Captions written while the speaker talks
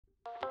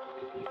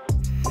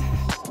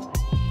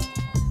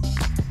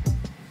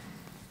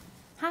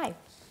Hi,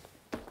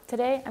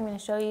 today I'm going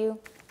to show you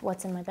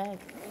what's in my bag.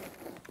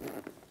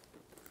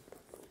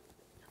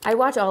 I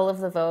watch all of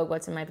the Vogue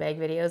What's in My Bag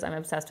videos. I'm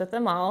obsessed with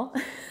them all.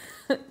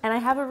 And I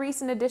have a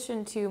recent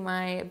addition to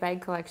my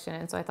bag collection,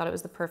 and so I thought it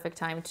was the perfect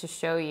time to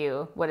show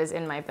you what is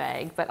in my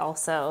bag, but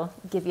also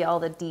give you all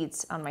the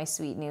deets on my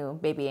sweet new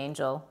baby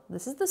angel.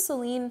 This is the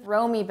Celine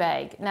Romy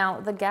bag.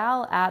 Now, the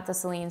gal at the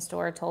Celine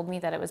store told me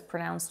that it was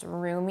pronounced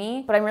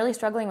Roomy, but I'm really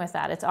struggling with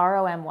that. It's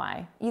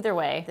R-O-M-Y. Either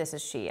way, this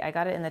is she. I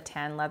got it in the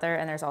tan leather,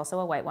 and there's also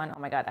a white one. Oh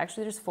my God,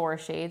 actually there's 4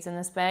 shades in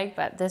this bag,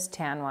 but this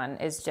tan one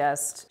is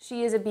just,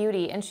 she is a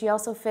beauty, and she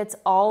also fits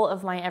all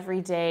of my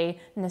everyday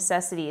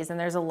necessities, and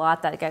there's a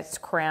lot that gets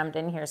crammed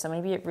in here, so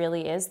maybe it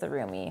really is the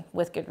Roomy,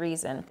 with good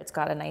reason. It's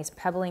got a nice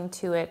pebbling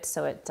to it,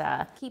 so it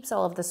keeps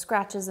all of the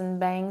scratches and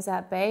bangs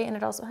at bay, and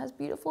it also has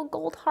beautiful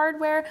gold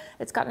hardware.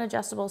 It's got an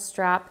adjustable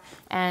strap,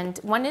 and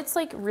when it's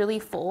like really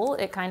full,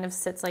 it kind of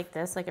sits like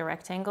this, like a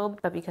rectangle,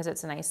 but because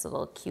it's a nice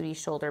little cutie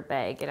shoulder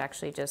bag, it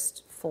actually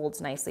just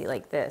folds nicely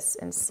like this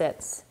and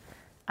sits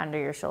under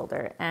your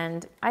shoulder.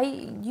 And I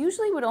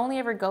usually would only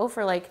ever go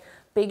for like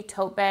big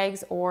tote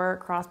bags or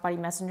crossbody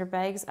messenger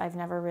bags. I've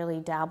never really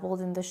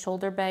dabbled in the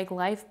shoulder bag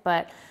life,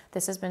 but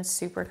this has been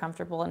super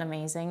comfortable and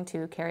amazing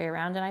to carry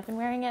around, and I've been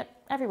wearing it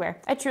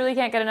everywhere. I truly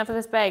can't get enough of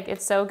this bag.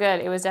 It's so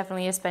good. It was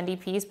definitely a spendy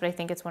piece, but I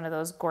think it's one of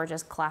those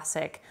gorgeous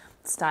classic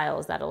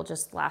styles that'll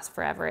just last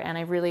forever. And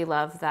I really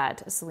love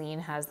that Celine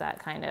has that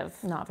kind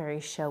of not very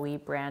showy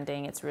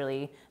branding. It's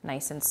really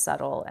nice and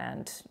subtle,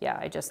 and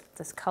yeah,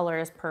 this color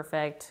is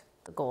perfect.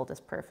 The gold is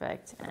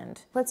perfect,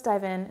 and let's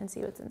dive in and see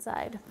what's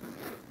inside.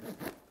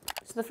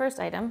 So the first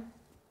item,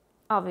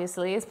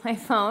 obviously, is my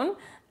phone.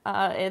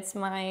 It's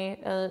my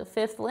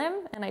 5th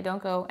limb, and I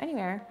don't go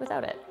anywhere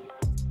without it.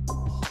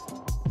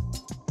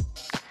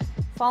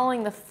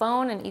 Following the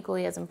phone, and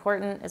equally as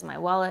important, is my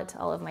wallet.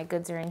 All of my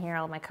goods are in here,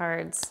 all of my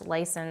cards,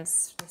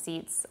 license,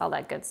 receipts, all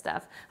that good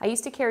stuff. I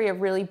used to carry a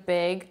really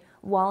big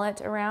wallet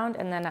around,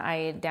 and then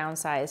I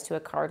downsized to a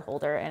card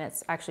holder, and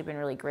it's actually been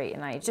really great,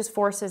 and it just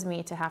forces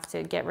me to have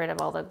to get rid of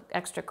all the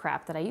extra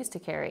crap that I used to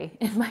carry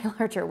in my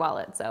larger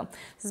wallet. So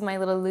this is my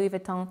little Louis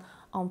Vuitton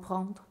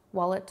Empreinte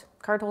wallet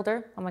card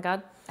holder. Oh my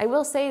God. I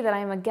will say that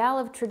I'm a gal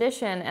of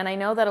tradition, and I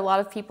know that a lot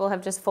of people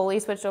have just fully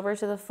switched over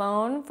to the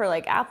phone for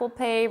like Apple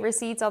Pay,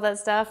 receipts, all that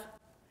stuff.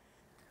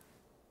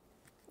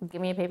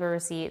 Give me a paper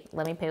receipt,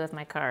 let me pay with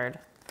my card.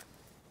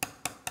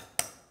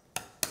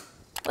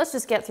 Let's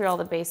just get through all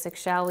the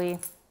basics, shall we?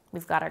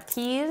 We've got our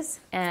keys,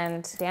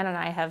 and Dan and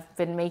I have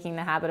been making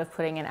the habit of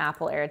putting an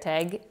Apple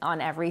AirTag on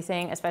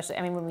everything, especially,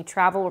 I mean, when we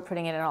travel, we're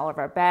putting it in all of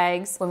our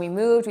bags. When we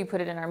moved, we put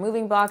it in our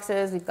moving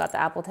boxes. We've got the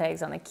Apple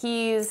tags on the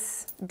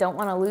keys. Don't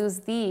want to lose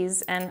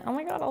these. And oh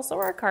my God, also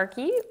our car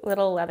key,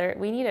 little leather.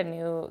 We need a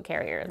new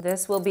carrier.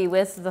 This will be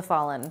with the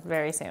fallen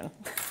very soon.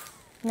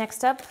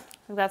 Next up,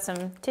 we've got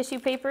some tissue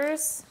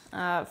papers.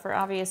 For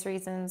obvious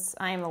reasons,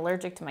 I am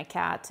allergic to my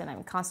cat, and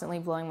I'm constantly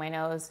blowing my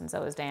nose, and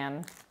so is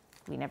Dan.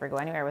 We never go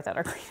anywhere without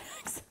our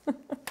Kleenex.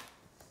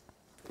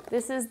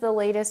 This is the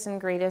latest and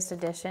greatest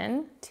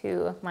addition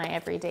to my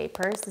everyday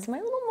purse. This is my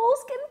little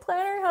moleskin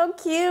planner. How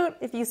cute.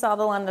 If you saw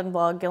the London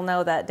vlog, you'll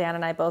know that Dan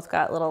and I both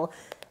got little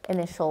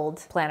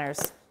initialed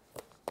planners.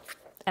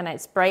 And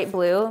it's bright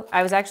blue.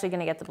 I was actually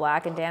gonna get the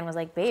black, and Dan was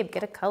like, babe,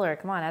 get a color.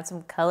 Come on, add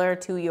some color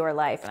to your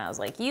life. And I was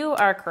like, you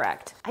are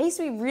correct. I used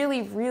to be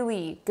really,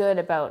 really good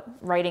about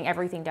writing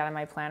everything down in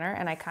my planner,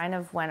 and I kind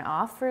of went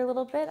off for a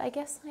little bit. I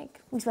guess like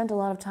we spent a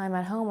lot of time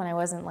at home and I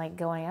wasn't like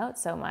going out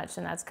so much,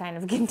 and that's kind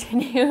of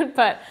continued,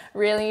 but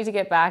really need to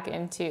get back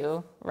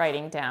into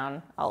writing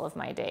down all of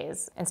my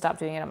days and stop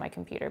doing it on my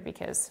computer,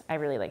 because I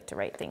really like to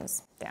write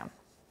things down.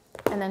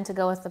 And then to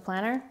go with the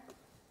planner,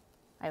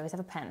 I always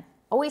have a pen.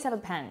 Always have a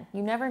pen.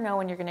 You never know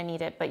when you're gonna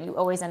need it, but you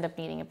always end up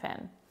needing a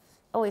pen.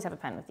 Always have a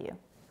pen with you.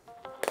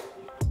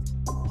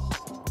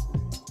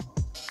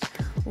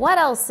 What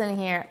else in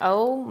here?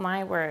 Oh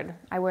my word.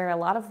 I wear a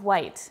lot of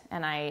white,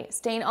 and I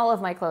stain all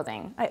of my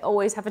clothing. I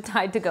always have a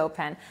Tide to Go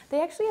pen.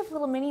 They actually have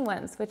little mini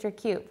ones, which are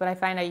cute, but I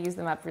find I use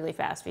them up really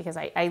fast because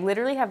I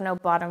literally have no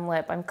bottom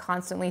lip. I'm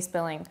constantly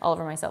spilling all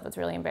over myself. It's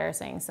really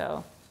embarrassing,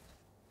 so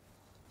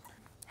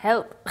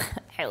help,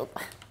 help.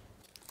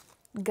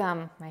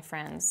 Gum, my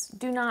friends.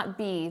 Do not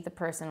be the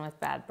person with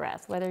bad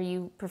breath. Whether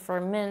you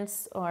prefer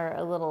mints or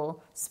a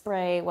little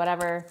spray,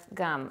 whatever,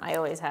 gum. I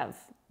always have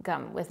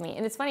gum with me.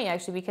 And it's funny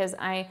actually, because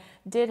I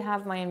did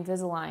have my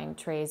Invisalign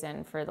trays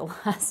in for the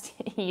last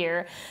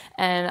year,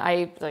 and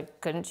I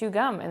like couldn't chew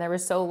gum, and they were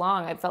so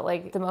long. It felt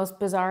like the most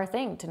bizarre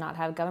thing to not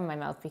have gum in my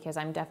mouth, because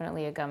I'm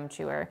definitely a gum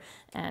chewer,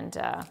 and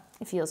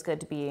it feels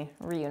good to be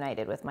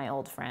reunited with my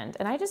old friend.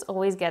 And I just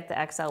always get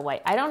the XL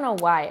white. I don't know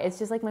why. It's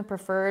just like my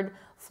preferred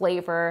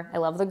flavor. I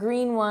love the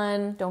green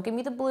one. Don't give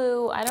me the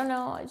blue. I don't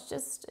know. It's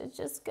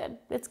just good.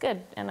 It's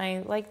good. And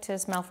I like to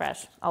smell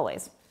fresh,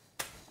 always.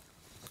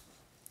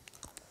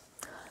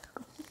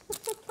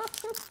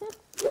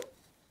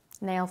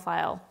 Nail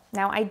file.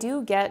 Now I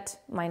do get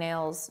my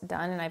nails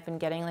done, and I've been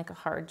getting like a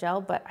hard gel,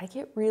 but I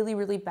get really,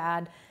 really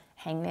bad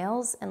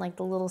hangnails and like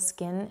the little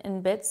skin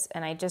and bits,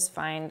 and I just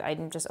find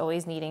I'm just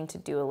always needing to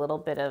do a little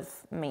bit of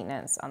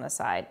maintenance on the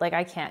side. Like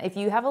I can't, if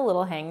you have a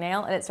little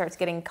hangnail and it starts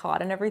getting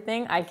caught in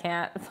everything, I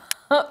can't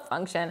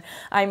function.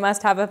 I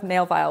must have a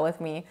nail file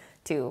with me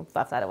to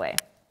buff that away.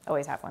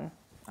 Always have one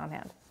on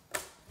hand.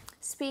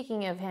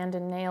 Speaking of hand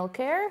and nail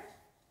care,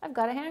 I've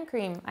got a hand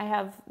cream. I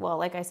have, well,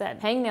 like I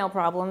said, hangnail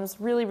problems,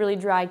 really, really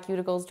dry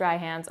cuticles, dry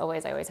hands. I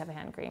always have a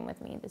hand cream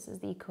with me. This is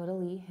the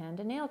Caudalie hand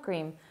and nail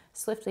cream.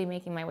 Swiftly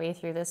making my way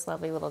through this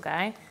lovely little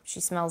guy. She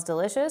smells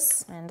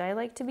delicious, and I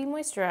like to be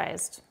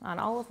moisturized on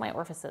all of my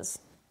orifices.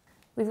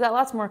 We've got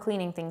lots more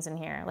cleaning things in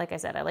here. Like I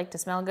said, I like to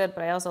smell good,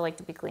 but I also like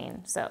to be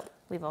clean. So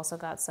we've also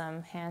got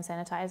some hand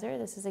sanitizer.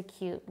 This is a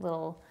cute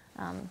little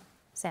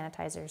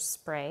sanitizer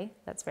spray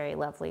that's very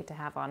lovely to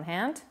have on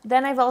hand.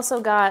 Then I've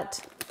also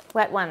got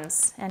wet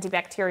ones,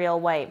 antibacterial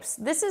wipes.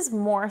 This is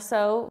more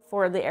so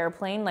for the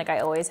airplane. Like I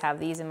always have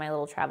these in my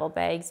little travel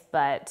bags,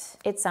 but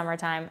it's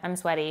summertime. I'm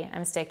sweaty,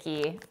 I'm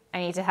sticky. I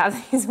need to have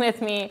these with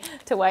me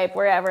to wipe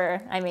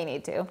wherever I may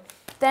need to.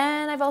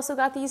 Then I've also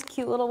got these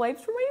cute little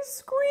wipes for my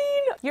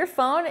screen. Your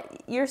phone,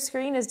 your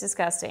screen is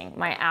disgusting.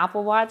 My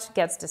Apple Watch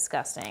gets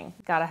disgusting.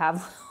 Gotta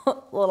have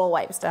little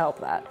wipes to help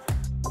that.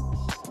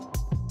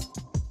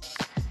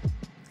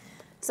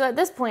 So at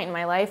this point in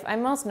my life,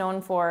 I'm most known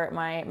for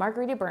my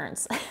margarita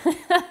burns.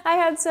 I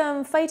had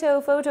some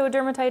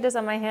phytophotodermatitis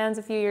on my hands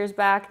a few years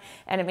back,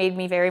 and it made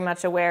me very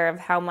much aware of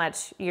how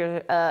much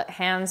your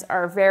hands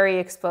are very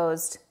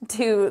exposed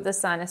to the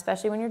sun,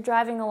 especially when you're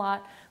driving a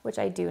lot, which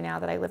I do now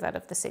that I live out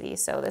of the city.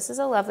 So this is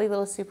a lovely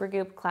little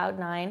Supergoop Cloud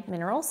 9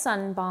 Mineral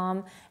Sun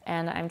Balm,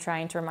 and I'm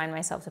trying to remind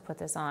myself to put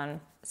this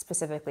on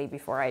specifically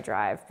before I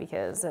drive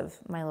because of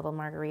my little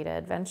margarita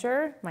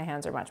adventure. My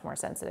hands are much more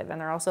sensitive, and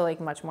they're also like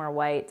much more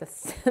white.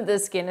 The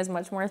skin is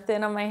much more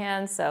thin on my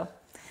hands, so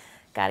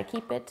gotta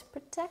keep it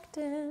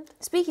protected.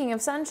 Speaking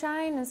of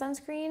sunshine and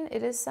sunscreen,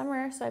 it is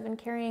summer, so I've been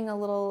carrying a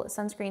little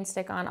sunscreen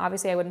stick on.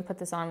 Obviously, I wouldn't put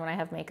this on when I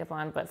have makeup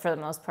on, but for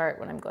the most part,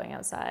 when I'm going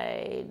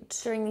outside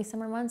during these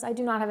summer months, I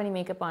do not have any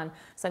makeup on.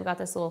 So I've got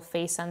this little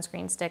face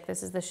sunscreen stick.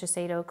 This is the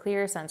Shiseido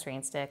Clear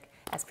Sunscreen Stick,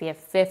 SPF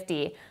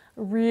 50.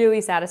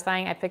 Really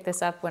satisfying. I picked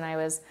this up when I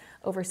was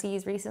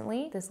overseas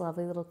recently. This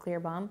lovely little clear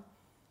balm.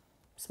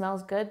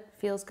 Smells good,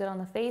 feels good on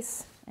the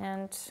face,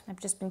 and I've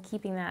just been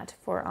keeping that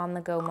for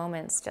on-the-go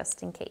moments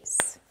just in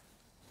case.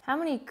 How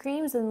many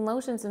creams and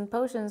lotions and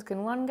potions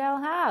can one gal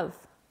have?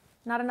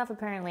 Not enough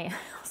apparently. I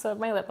also have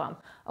my lip balm.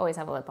 Always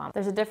have a lip balm.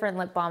 There's a different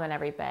lip balm in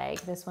every bag.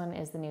 This one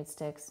is the Nude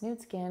Sticks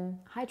Nude Skin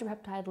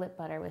Hydropeptide Lip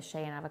Butter with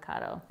shea and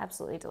avocado.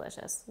 Absolutely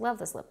delicious. Love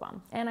this lip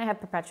balm. And I have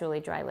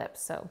perpetually dry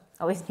lips, so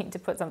always need to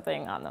put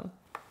something on them.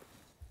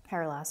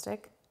 Hair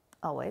elastic,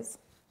 always.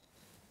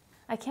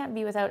 I can't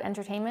be without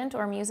entertainment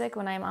or music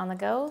when I'm on the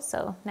go,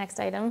 so next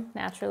item,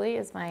 naturally,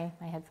 is my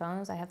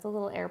headphones. I have the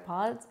little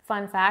AirPods.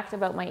 Fun fact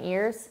about my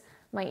ears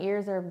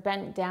are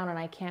bent down and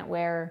I can't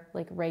wear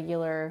like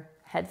regular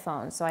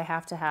headphones, so I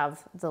have to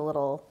have the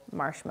little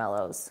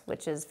marshmallows,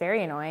 which is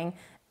very annoying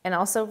and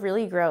also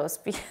really gross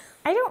because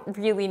I don't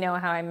really know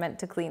how I'm meant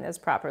to clean this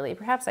properly.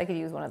 Perhaps I could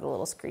use one of the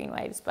little screen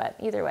wipes, but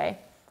either way,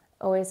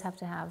 always have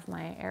to have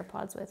my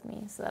AirPods with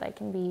me so that I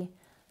can be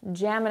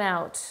jamming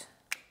out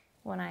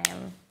when I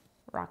am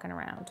rocking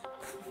around.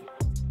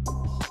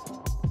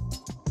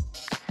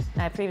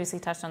 I previously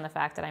touched on the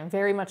fact that I'm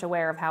very much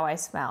aware of how I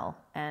smell.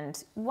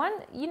 And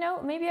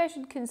maybe I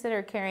should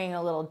consider carrying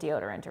a little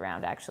deodorant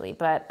around actually,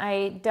 but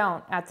I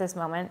don't at this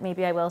moment.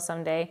 Maybe I will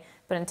someday,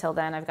 but until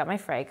then I've got my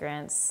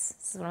fragrance.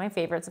 This is one of my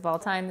favorites of all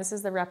time. This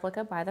is the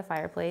Replica by the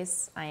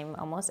Fireplace. I'm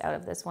almost out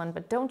of this one,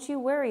 but don't you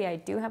worry, I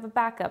do have a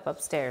backup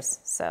upstairs.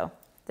 So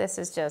this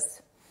is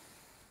just,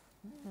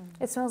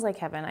 it smells like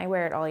heaven. I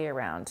wear it all year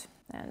round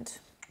and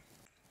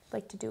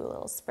like to do a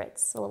little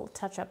spritz, a little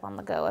touch up on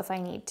the go if I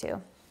need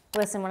to.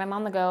 Listen, when I'm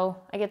on the go,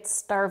 I get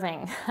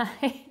starving.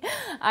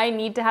 I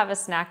need to have a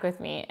snack with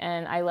me,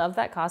 and I love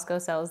that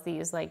Costco sells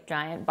these like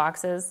giant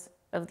boxes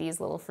of these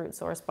little fruit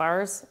source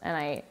bars, and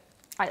I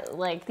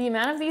like the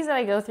amount of these that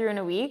I go through in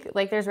a week.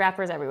 Like there's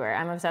wrappers everywhere.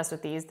 I'm obsessed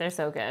with these. They're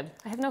so good.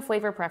 I have no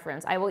flavor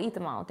preference. I will eat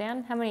them all.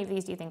 Dan, how many of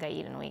these do you think I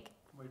eat in a week?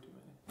 Way too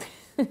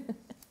many.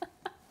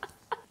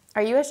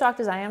 Are you as shocked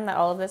as I am that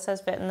all of this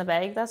has fit in the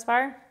bag thus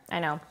far? I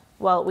know.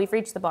 Well, we've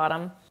reached the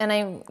bottom, and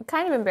I'm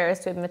kind of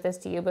embarrassed to admit this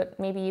to you, but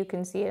maybe you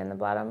can see it in the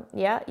bottom.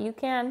 Yeah, you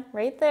can,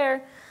 right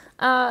there.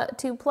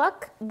 To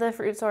pluck the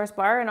fruit source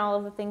bar and all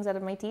of the things out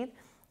of my teeth,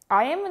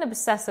 I am an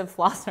obsessive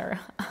flosser.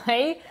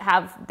 I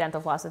have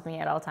dental floss with me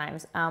at all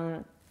times.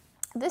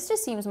 This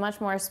just seems much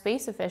more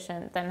space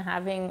efficient than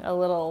having a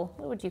little,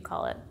 what would you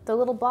call it? The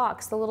little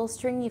box, the little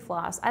stringy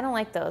floss. I don't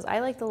like those.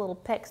 I like the little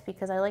picks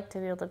because I like to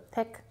be able to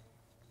pick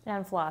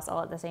and floss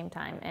all at the same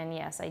time. And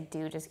yes, I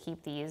do just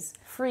keep these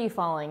free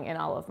falling in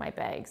all of my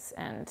bags.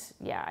 And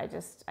yeah,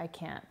 I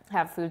can't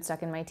have food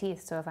stuck in my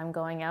teeth. So if I'm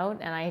going out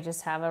and I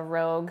just have a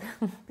rogue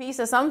piece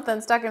of something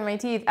stuck in my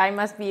teeth, I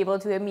must be able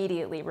to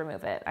immediately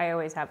remove it. I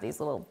always have these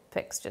little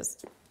picks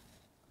just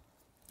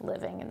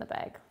living in the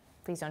bag.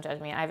 Please don't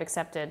judge me. I've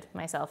accepted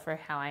myself for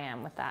how I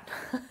am with that.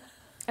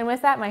 And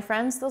with that, my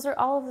friends, those are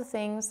all of the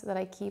things that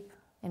I keep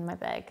in my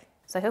bag.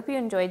 So I hope you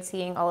enjoyed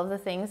seeing all of the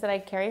things that I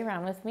carry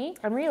around with me.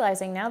 I'm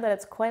realizing now that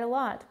it's quite a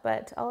lot,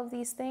 but all of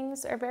these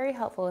things are very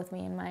helpful with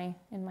me in my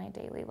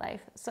daily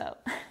life. So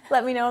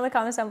let me know in the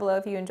comments down below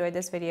if you enjoyed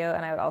this video,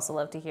 and I would also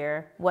love to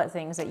hear what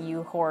things that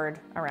you hoard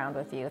around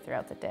with you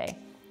throughout the day.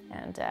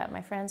 And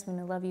my friends, I'm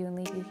gonna love you and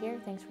leave you here.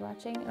 Thanks for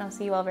watching, and I'll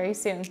see you all very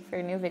soon for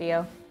a new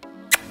video.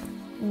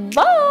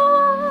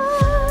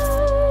 Bye!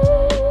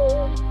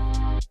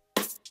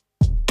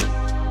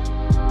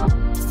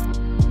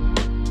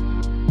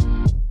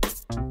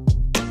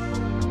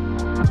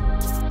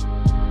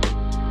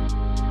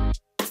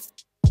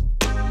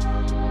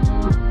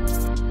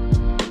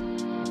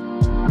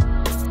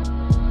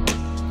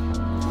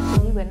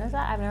 Witness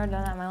that? I've never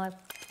done that in my life.